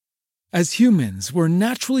As humans, we're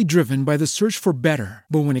naturally driven by the search for better.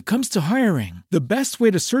 But when it comes to hiring, the best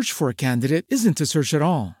way to search for a candidate isn't to search at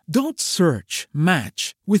all. Don't search,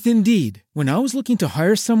 match with Indeed. When I was looking to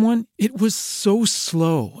hire someone, it was so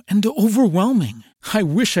slow and overwhelming. I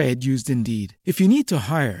wish I had used Indeed. If you need to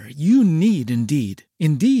hire, you need Indeed.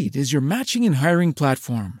 Indeed is your matching and hiring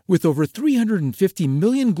platform with over 350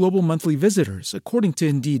 million global monthly visitors, according to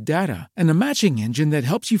Indeed data, and a matching engine that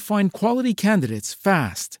helps you find quality candidates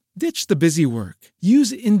fast. Ditch the busy work.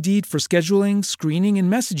 Use Indeed for scheduling, screening,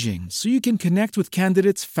 and messaging so you can connect with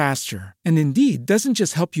candidates faster. And Indeed doesn't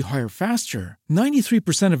just help you hire faster.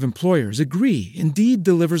 93% of employers agree Indeed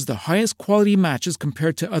delivers the highest quality matches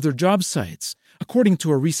compared to other job sites, according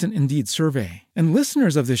to a recent Indeed survey. And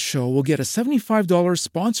listeners of this show will get a $75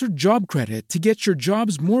 sponsored job credit to get your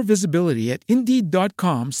jobs more visibility at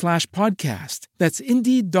Indeed.com/podcast. That's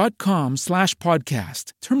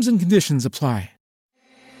Indeed.com/podcast. Terms and conditions apply.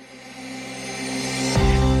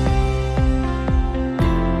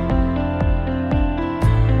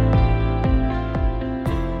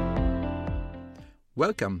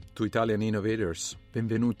 Welcome to Italian Innovators.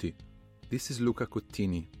 Benvenuti. This is Luca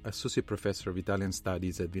Cottini, Associate Professor of Italian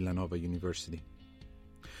Studies at Villanova University.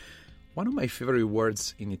 One of my favorite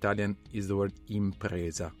words in Italian is the word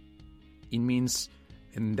impresa. It means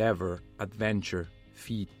endeavor, adventure,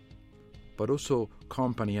 feat, but also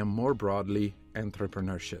company and more broadly,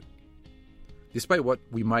 entrepreneurship. Despite what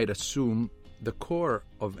we might assume, the core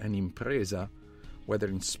of an impresa, whether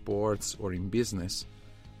in sports or in business,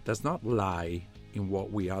 does not lie in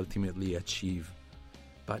what we ultimately achieve,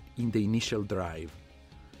 but in the initial drive,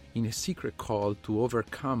 in a secret call to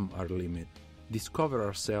overcome our limit, discover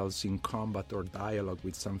ourselves in combat or dialogue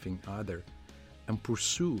with something other, and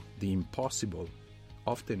pursue the impossible,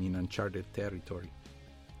 often in uncharted territory.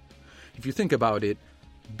 If you think about it,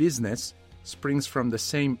 business springs from the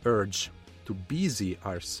same urge to busy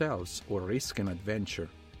ourselves or risk an adventure,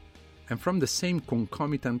 and from the same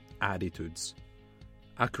concomitant attitudes: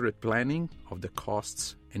 accurate planning of the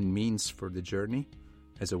costs and means for the journey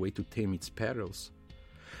as a way to tame its perils,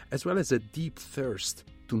 as well as a deep thirst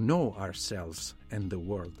to know ourselves and the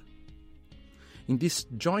world. In this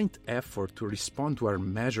joint effort to respond to our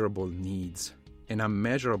measurable needs and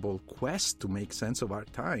unmeasurable quest to make sense of our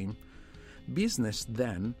time, business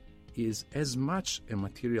then is as much a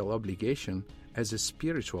material obligation as a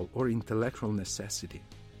spiritual or intellectual necessity.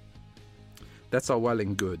 That's all well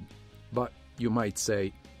and good, but you might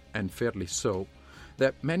say, and fairly so,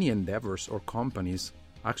 that many endeavors or companies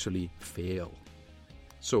actually fail.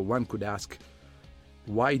 So one could ask,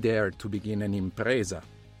 why dare to begin an impresa?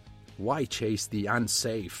 Why chase the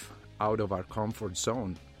unsafe out of our comfort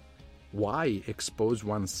zone? Why expose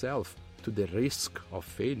oneself to the risk of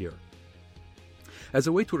failure? As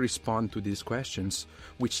a way to respond to these questions,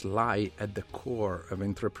 which lie at the core of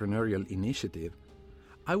entrepreneurial initiative,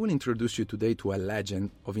 I will introduce you today to a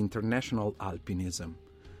legend of international alpinism,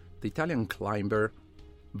 the Italian climber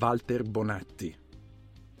Walter Bonatti,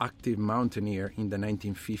 active mountaineer in the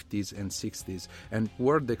 1950s and 60s and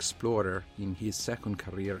world explorer in his second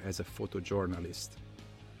career as a photojournalist.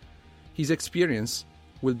 His experience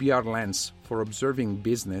will be our lens for observing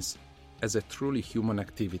business as a truly human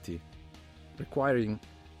activity, requiring,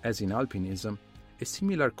 as in alpinism, a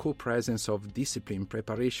similar co-presence of discipline,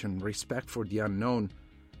 preparation, respect for the unknown,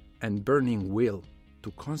 and burning will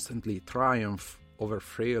to constantly triumph over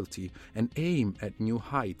frailty and aim at new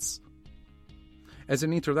heights. As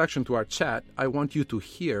an introduction to our chat, I want you to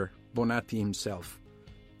hear Bonatti himself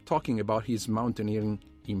talking about his mountaineering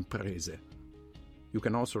imprese. You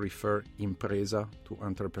can also refer impresa to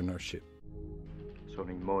entrepreneurship.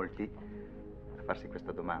 Sono in molti a farsi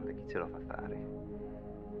questa domanda: chi ce lo fa fare?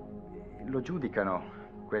 Lo giudicano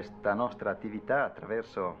questa nostra attività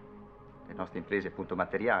attraverso le nostre imprese appunto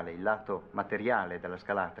materiali, il lato materiale della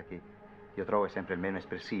scalata che io trovo sempre il meno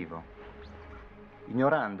espressivo,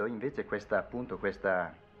 ignorando invece questa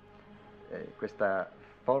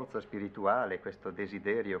forza spirituale, questo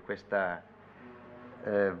desiderio, questa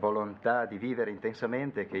volontà di vivere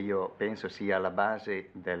intensamente che io penso sia alla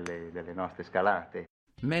base delle nostre scalate.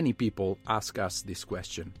 Many people ask us this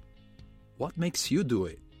question: what makes you do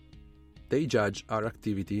it? They judge our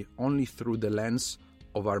activity only through the lens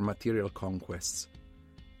of our material conquests,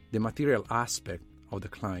 the material aspect of the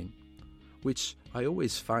climb, which I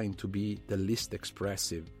always find to be the least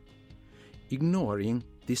expressive, ignoring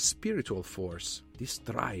this spiritual force, this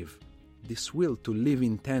drive, this will to live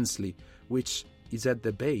intensely, which is at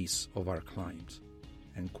the base of our climbs."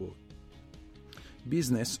 End quote.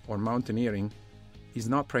 Business or mountaineering is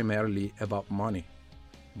not primarily about money.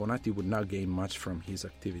 Bonatti would not gain much from his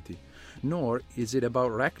activity, nor is it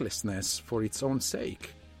about recklessness for its own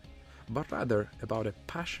sake, but rather about a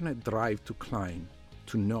passionate drive to climb,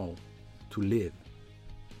 to know, to live.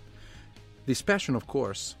 This passion, of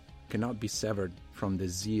course, cannot be severed from the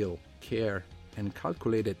zeal, care, and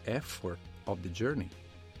calculated effort of the journey.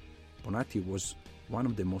 Bonatti was one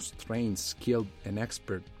of the most trained, skilled, and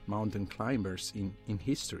expert mountain climbers in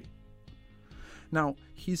history. Now,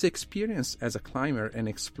 his experience as a climber and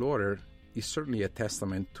explorer is certainly a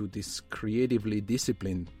testament to this creatively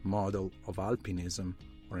disciplined model of alpinism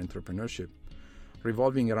or entrepreneurship,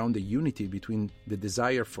 revolving around the unity between the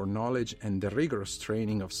desire for knowledge and the rigorous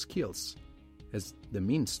training of skills as the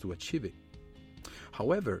means to achieve it.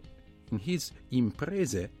 However, in his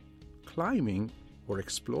imprese, climbing or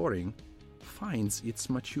exploring finds its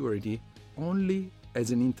maturity only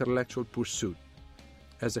as an intellectual pursuit,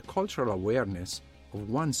 as a cultural awareness of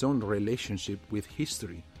one's own relationship with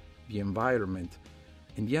history, the environment,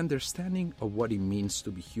 and the understanding of what it means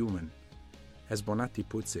to be human. As Bonatti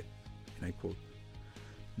puts it, and I quote,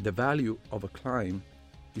 "The value of a climb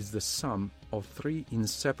is the sum of three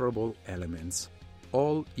inseparable elements,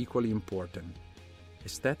 all equally important: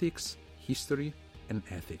 aesthetics, history, and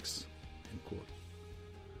ethics." End quote.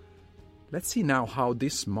 Let's see now how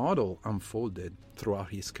this model unfolded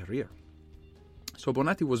throughout his career. So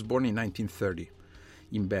Bonatti was born in 1930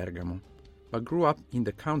 in Bergamo, but grew up in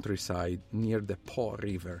the countryside near the Po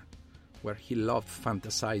River, where he loved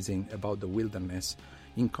fantasizing about the wilderness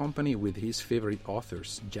in company with his favorite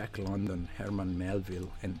authors, Jack London, Herman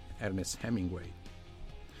Melville, and Ernest Hemingway.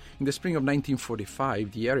 In the spring of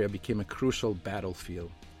 1945, the area became a crucial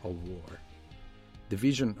battlefield of war. The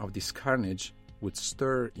vision of this carnage would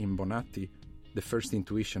stir in Bonatti the first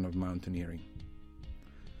intuition of mountaineering.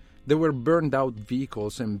 There were burned-out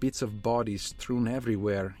vehicles and bits of bodies strewn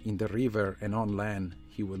everywhere in the river and on land,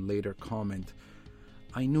 he would later comment.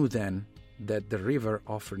 I knew then that the river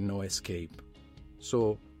offered no escape,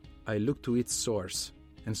 so I looked to its source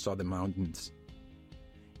and saw the mountains.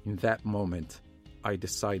 In that moment, I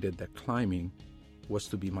decided that climbing was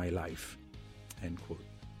to be my life." End quote.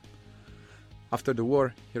 After the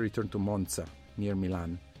war, he returned to Monza, near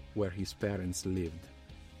Milan, where his parents lived,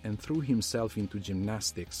 and threw himself into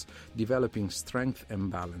gymnastics, developing strength and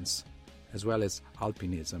balance, as well as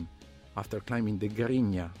alpinism, after climbing the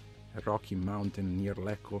Grigna, a rocky mountain near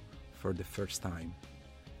Lecco, for the first time.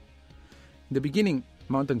 In the beginning,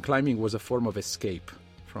 mountain climbing was a form of escape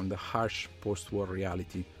from the harsh post-war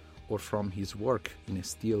reality or from his work in a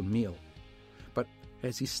steel mill. But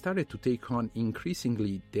as he started to take on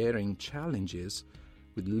increasingly daring challenges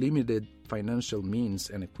with limited financial means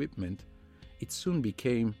and equipment, it soon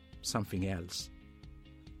became something else.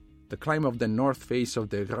 The climb of the north face of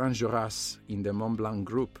the Grand Jorasses in the Mont Blanc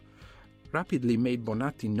group rapidly made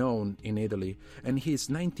Bonatti known in Italy, and his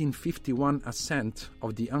 1951 ascent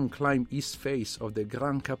of the unclimbed east face of the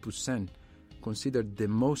Grand Capucin, considered the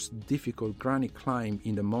most difficult granite climb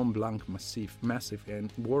in the Mont Blanc massif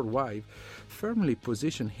and worldwide, firmly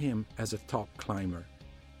positioned him as a top climber.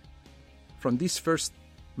 From this first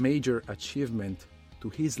major achievement to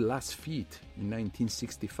his last feat in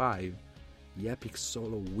 1965, the epic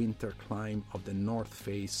solo winter climb of the north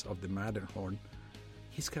face of the Matterhorn,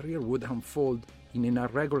 his career would unfold in an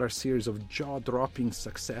irregular series of jaw-dropping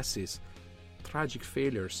successes, tragic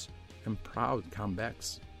failures, and proud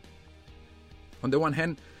comebacks. On the one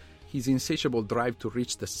hand, his insatiable drive to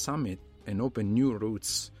reach the summit and open new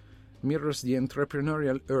routes mirrors the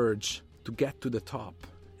entrepreneurial urge to get to the top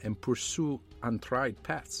and pursue untried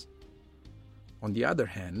paths. On the other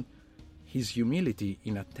hand, his humility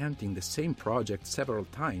in attempting the same project several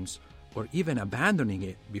times, or even abandoning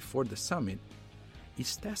it before the summit,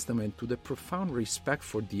 is testament to the profound respect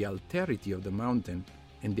for the alterity of the mountain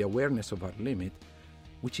and the awareness of our limit,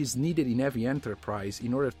 which is needed in every enterprise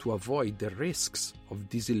in order to avoid the risks of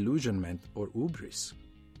disillusionment or hubris.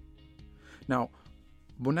 Now,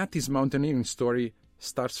 Bonatti's mountaineering story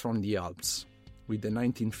starts from the Alps, with the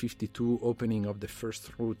 1952 opening of the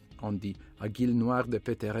first route on the Aiguille Noire de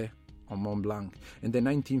Petteret on Mont Blanc, and the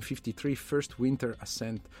 1953 first winter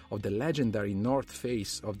ascent of the legendary north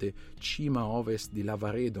face of the Cima Ovest di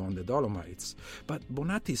Lavaredo on the Dolomites. But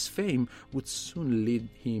Bonatti's fame would soon lead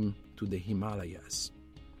him to the Himalayas.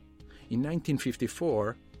 In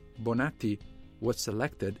 1954, Bonatti was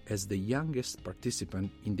selected as the youngest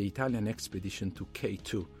participant in the Italian expedition to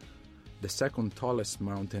K2, the second tallest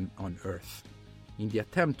mountain on Earth, in the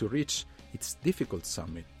attempt to reach its difficult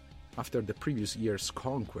summit after the previous year's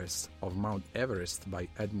conquest of Mount Everest by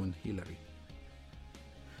Edmund Hillary.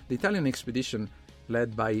 The Italian expedition,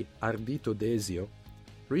 led by Ardito Desio,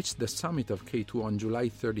 reached the summit of K2 on July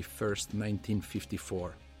 31,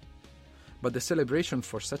 1954. But the celebration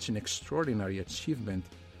for such an extraordinary achievement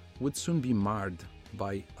would soon be marred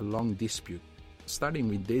by a long dispute, starting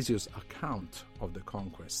with Desio's account of the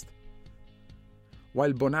conquest.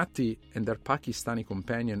 While Bonatti and their Pakistani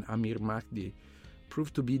companion Amir Mahdi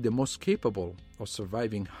proved to be the most capable of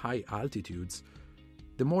surviving high altitudes,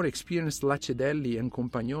 the more experienced Lacedelli and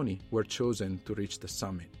Compagnoni were chosen to reach the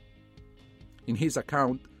summit. In his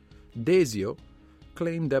account, Desio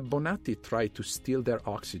claimed that Bonatti tried to steal their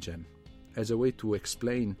oxygen as a way to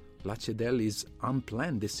explain Lacedelli's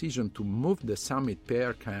unplanned decision to move the summit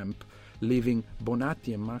pair camp, leaving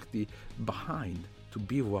Bonatti and Mahdi behind to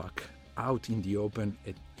bivouac out in the open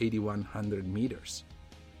at 8,100 meters.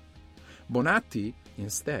 Bonatti,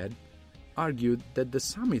 instead, argued that the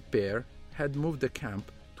summit pair had moved the camp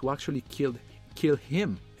to actually kill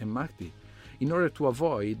him and Mahdi in order to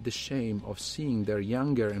avoid the shame of seeing their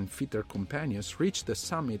younger and fitter companions reach the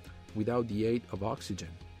summit without the aid of oxygen.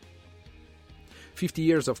 50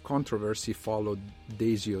 years of controversy followed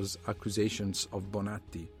Desio's accusations of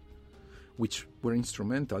Bonatti, which were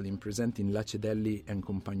instrumental in presenting Lacedelli and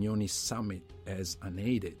Compagnoni's summit as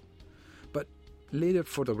unaided. But later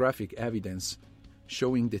photographic evidence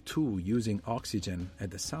showing the two using oxygen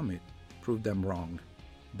at the summit proved them wrong,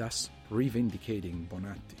 thus revindicating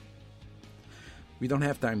Bonatti. We don't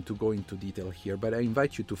have time to go into detail here, but I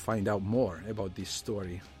invite you to find out more about this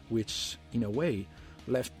story, which, in a way,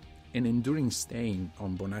 left an enduring stain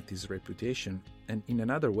on Bonatti's reputation, and in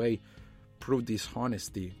another way, proved his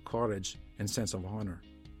honesty, courage, and sense of honor.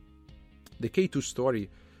 The K2 story,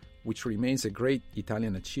 which remains a great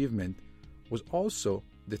Italian achievement, was also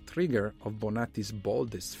the trigger of Bonatti's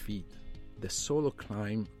boldest feat, the solo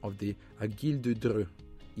climb of the Aiguille du Dreux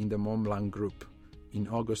in the Mont Blanc group in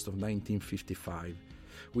August of 1955,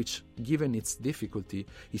 which, given its difficulty,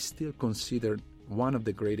 is still considered one of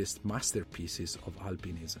the greatest masterpieces of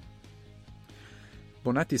alpinism.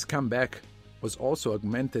 Bonatti's comeback was also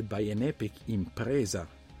augmented by an epic impresa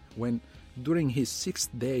when, during his 6th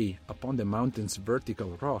day upon the mountain's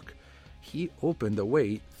vertical rock, he opened a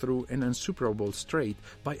way through an insuperable strait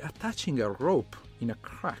by attaching a rope in a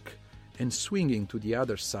crack and swinging to the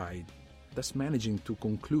other side, thus managing to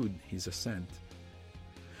conclude his ascent.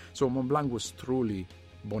 So Mont Blanc was truly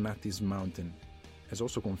Bonatti's mountain, as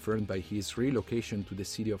also confirmed by his relocation to the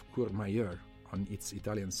city of Courmayeur on its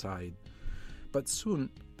Italian side. But soon,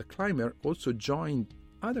 the climber also joined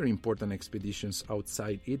other important expeditions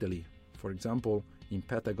outside Italy, for example, in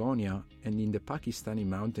Patagonia and in the Pakistani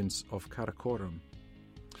mountains of Karakoram.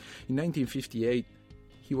 In 1958,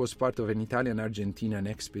 he was part of an Italian-Argentinian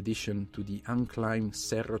expedition to the unclimbed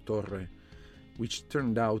Cerro Torre, which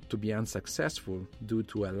turned out to be unsuccessful due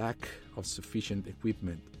to a lack of sufficient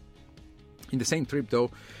equipment. In the same trip,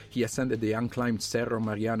 though, he ascended the unclimbed Cerro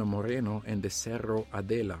Mariano Moreno and the Cerro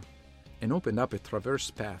Adela, and opened up a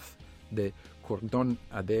traverse path, the Cordon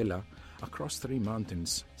Adela, across 3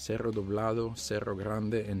 mountains, Cerro Doblado, Cerro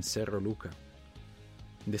Grande, and Cerro Luca.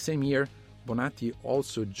 In the same year, Bonatti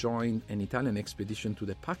also joined an Italian expedition to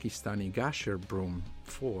the Pakistani Gasherbrum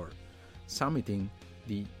 4, summiting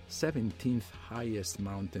the 17th highest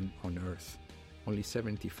mountain on Earth, only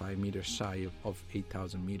 75 meters shy of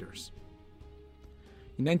 8,000 meters.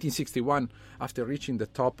 In 1961, after reaching the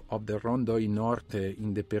top of the Rondoi Norte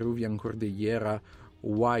in the Peruvian Cordillera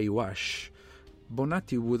Huayhuash,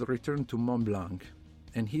 Bonatti would return to Mont Blanc,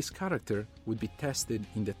 and his character would be tested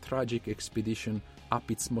in the tragic expedition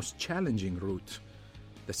up its most challenging route,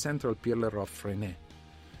 the Central Pillar of Fresnay,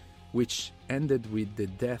 which ended with the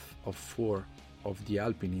death of 4 of the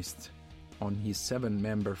alpinists on his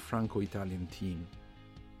 7-member Franco-Italian team.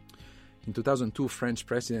 In 2002, French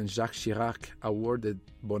President Jacques Chirac awarded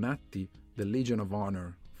Bonatti the Legion of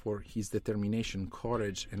Honor for his determination,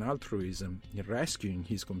 courage, and altruism in rescuing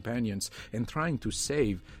his companions and trying to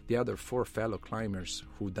save the other 4 fellow climbers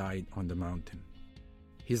who died on the mountain.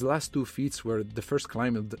 His last 2 feats were the first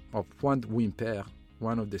climb of Pointe Wimper,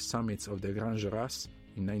 one of the summits of the Grand Gerace,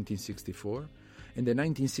 in 1964, and the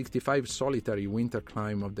 1965 solitary winter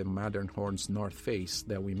climb of the Matterhorn's North Face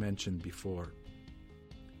that we mentioned before.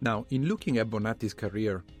 Now, in looking at Bonatti's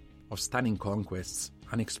career of stunning conquests,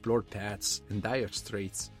 unexplored paths, and dire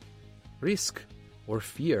straits, risk or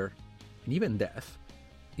fear, and even death,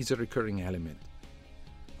 is a recurring element.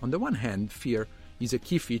 On the one hand, fear is a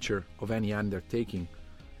key feature of any undertaking,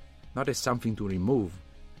 not as something to remove.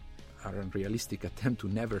 Our unrealistic attempt to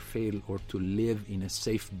never fail or to live in a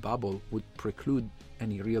safe bubble would preclude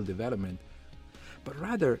any real development, but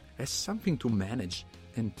rather as something to manage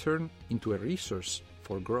and turn into a resource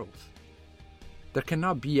for growth. There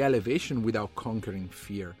cannot be elevation without conquering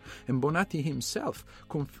fear, and Bonatti himself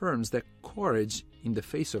confirms that courage in the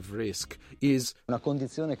face of risk is una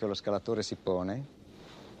condizione che lo scalatore si pone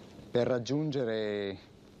per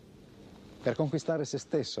conquistare se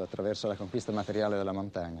stesso attraverso la conquista materiale della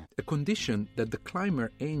montagna. a condition that the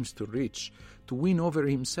climber aims to reach to win over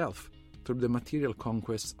himself through the material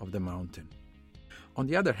conquest of the mountain. On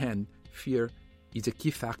the other hand, fear is a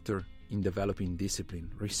key factor in developing discipline,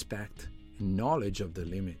 respect, and knowledge of the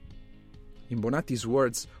limit. In Bonatti's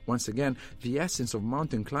words, once again, the essence of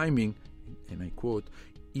mountain climbing, and I quote,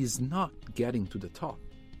 is not getting to the top.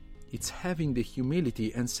 It's having the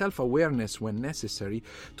humility and self-awareness when necessary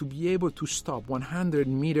to be able to stop 100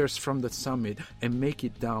 meters from the summit and make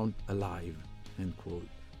it down alive, end quote.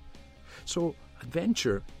 So,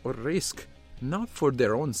 adventure or risk, not for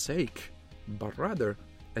their own sake, but rather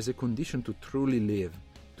as a condition to truly live,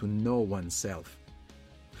 to know oneself.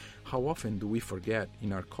 How often do we forget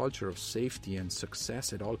in our culture of safety and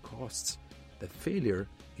success at all costs that failure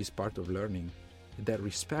is part of learning, and that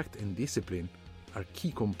respect and discipline are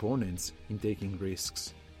key components in taking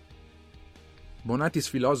risks. Bonatti's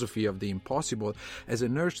philosophy of the impossible as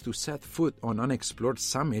an urge to set foot on unexplored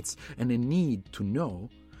summits and a need to know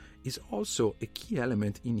is also a key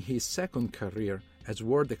element in his second career as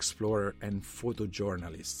world explorer and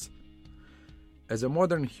photojournalist. As a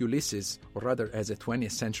modern Ulysses, or rather as a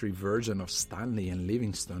 20th century version of Stanley and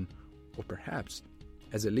Livingstone, or perhaps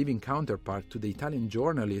as a living counterpart to the Italian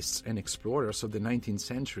journalists and explorers of the 19th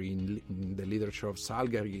century in the literature of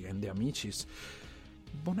Salgari and the Amicis,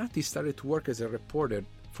 Bonatti started to work as a reporter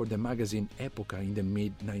for the magazine Epoca in the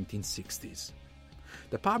mid-1960s.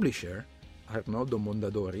 The publisher, Arnoldo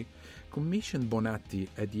Mondadori, commissioned Bonatti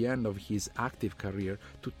at the end of his active career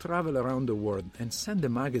to travel around the world and send the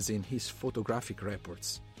magazine his photographic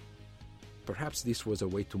reports. Perhaps this was a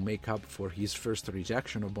way to make up for his first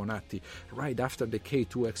rejection of Bonatti right after the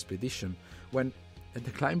K2 expedition, when, at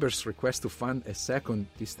the climber's request to fund a second,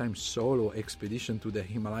 this time solo, expedition to the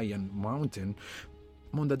Himalayan mountain,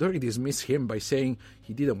 Mondadori dismissed him by saying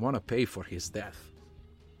he didn't want to pay for his death.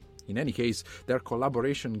 In any case, their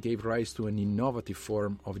collaboration gave rise to an innovative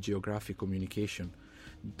form of geographic communication,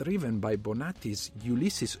 driven by Bonatti's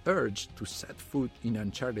Ulysses' urge to set foot in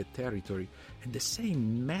uncharted territory and the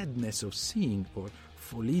same madness of seeing, or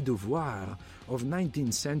folie de voir, of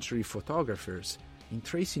 19th century photographers in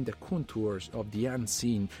tracing the contours of the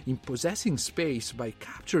unseen, in possessing space by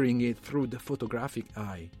capturing it through the photographic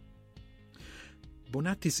eye.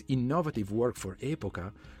 Bonatti's innovative work for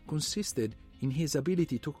Epoca consisted in his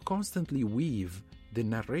ability to constantly weave the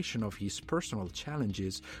narration of his personal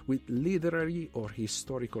challenges with literary or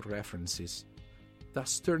historical references,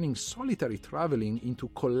 thus turning solitary traveling into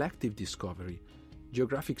collective discovery,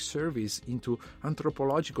 geographic service into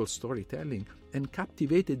anthropological storytelling, and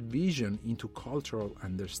captivated vision into cultural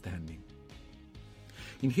understanding.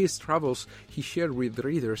 In his travels, he shared with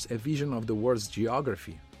readers a vision of the world's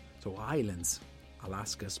geography, so islands,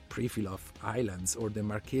 Alaska's Pribilof Islands or the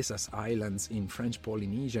Marquesas Islands in French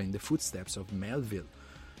Polynesia in the footsteps of Melville,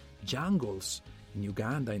 jungles in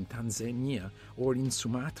Uganda and Tanzania or in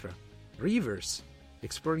Sumatra, rivers,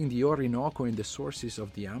 exploring the Orinoco and the sources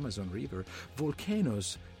of the Amazon River,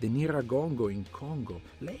 volcanoes, the Nyiragongo in Congo,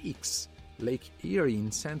 lakes, Lake Erie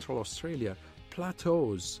in Central Australia,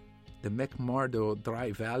 plateaus, the McMurdo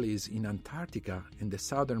dry valleys in Antarctica and the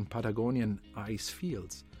southern Patagonian ice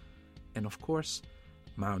fields, and of course,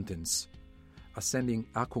 mountains, ascending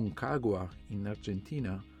Aconcagua in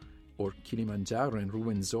Argentina or Kilimanjaro and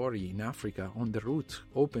Ruwenzori in Africa on the route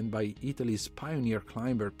opened by Italy's pioneer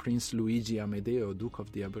climber Prince Luigi Amedeo, Duke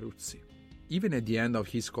of the Abruzzi. Even at the end of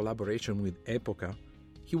his collaboration with Epoca,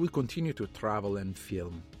 he would continue to travel and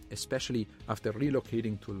film, especially after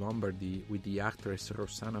relocating to Lombardy with the actress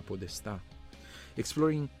Rossana Podestà,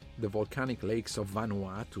 exploring the volcanic lakes of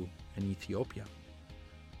Vanuatu and Ethiopia,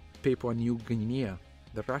 Papua New Guinea,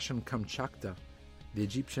 the Russian Kamchatka, the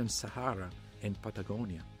Egyptian Sahara, and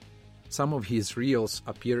Patagonia. Some of his reels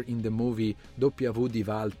appear in the movie W di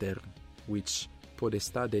Walter, which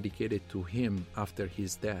Podestà dedicated to him after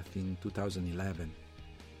his death in 2011.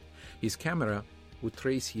 His camera would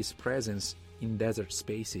trace his presence in desert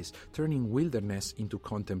spaces, turning wilderness into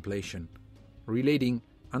contemplation, relating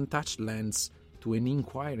untouched lands to an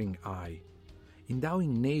inquiring eye,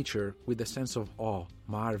 endowing nature with a sense of awe,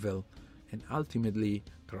 marvel, and ultimately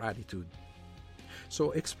gratitude.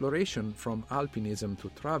 So exploration from alpinism to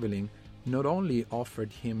traveling not only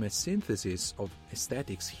offered him a synthesis of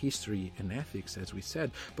aesthetics, history, and ethics, as we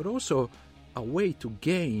said, but also a way to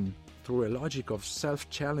gain, through a logic of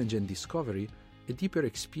self-challenge and discovery, a deeper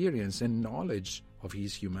experience and knowledge of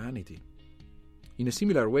his humanity. In a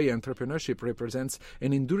similar way, entrepreneurship represents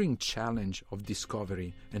an enduring challenge of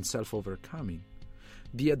discovery and self-overcoming,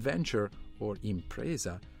 the adventure, or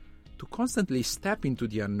impresa, to constantly step into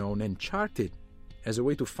the unknown and chart it as a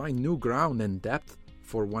way to find new ground and depth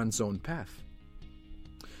for one's own path.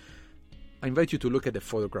 I invite you to look at the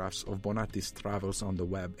photographs of Bonatti's travels on the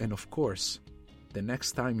web, and of course, the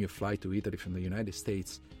next time you fly to Italy from the United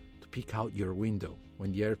States, to peek out your window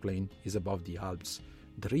when the airplane is above the Alps.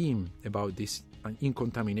 Dream about these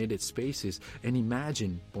uncontaminated spaces and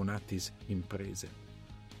imagine Bonatti's imprese.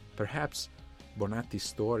 Perhaps Bonatti's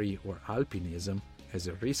story or alpinism, as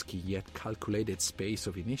a risky yet calculated space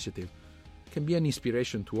of initiative, can be an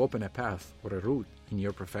inspiration to open a path or a route in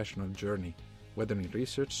your professional journey, whether in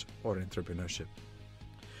research or entrepreneurship.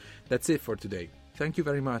 That's it for today. Thank you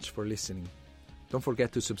very much for listening. Don't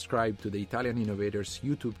forget to subscribe to the Italian Innovators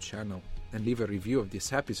YouTube channel and leave a review of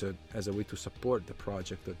this episode as a way to support the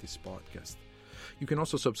project of this podcast. You can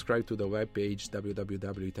also subscribe to the webpage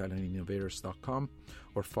www.italianinnovators.com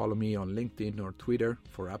or follow me on LinkedIn or Twitter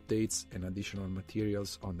for updates and additional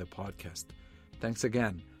materials on the podcast. Thanks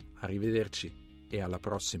again, arrivederci e alla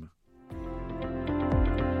prossima.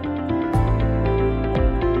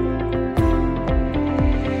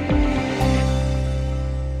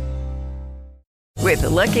 With the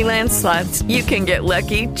Lucky Land Slots, you can get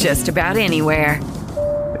lucky just about anywhere.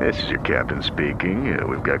 This is your captain speaking.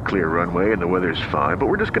 We've got clear runway and the weather's fine, but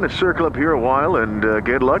we're just going to circle up here a while and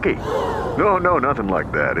get lucky. No, nothing like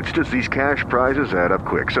that. It's just these cash prizes add up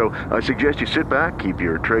quick. So I suggest you sit back, keep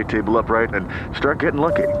your tray table upright, and start getting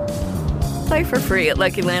lucky. Play for free at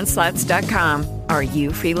LuckyLandSlots.com. Are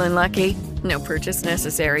you feeling lucky? No purchase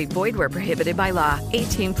necessary. Void where prohibited by law.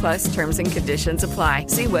 18+ terms and conditions apply.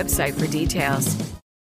 See website for details.